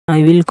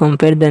I will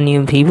compare the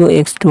new Vivo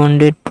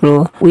X200 Pro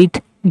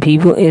with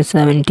Vivo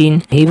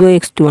S17, Vivo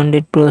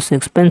X200 Pro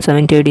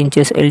 6.78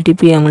 inches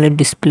LTP AMOLED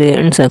display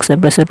and success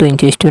ratio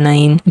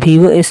 20:9.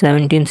 Vivo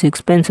S17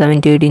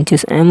 6.78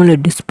 inches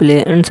AMOLED display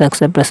and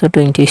success ratio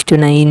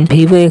 20:9.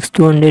 Vivo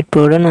X200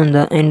 Pro run on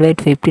the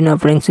Android 15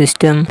 operating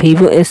system.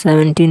 Vivo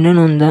S17 run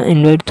on the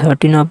Android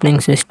 13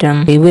 operating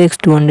system. Vivo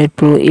X200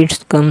 Pro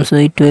it comes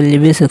with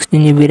 12GB,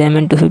 16GB RAM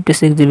and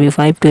 256GB,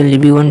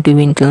 512GB,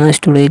 1TB internal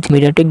storage.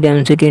 MediaTek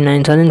Dimensity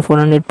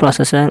 9400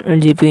 processor,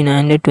 GPU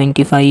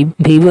 925.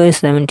 Vivo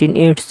S17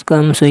 it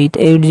comes with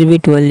 8GB,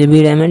 12GB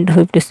RAM and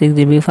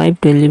 56GB,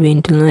 512GB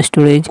internal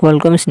storage.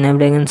 Qualcomm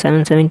Snapdragon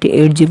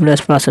 778G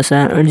plus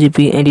processor,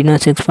 GPU Adreno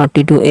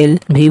 642L.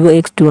 Vivo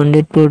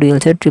X200 Pro real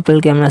set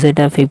triple camera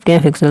setup,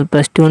 50MP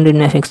plus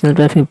 200MP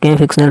plus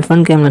 50MP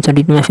front camera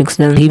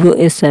 32MP. Vivo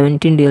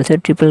S17 real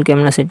set triple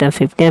camera setup,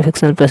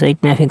 50MP plus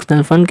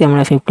 8MP front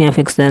camera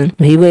 50MP.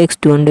 Vivo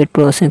X200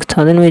 Pro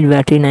 6000 mAh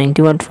battery,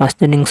 90W fast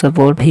charging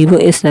support. Vivo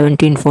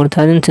S17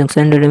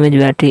 4600 mAh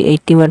battery,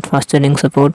 80W fast charging support.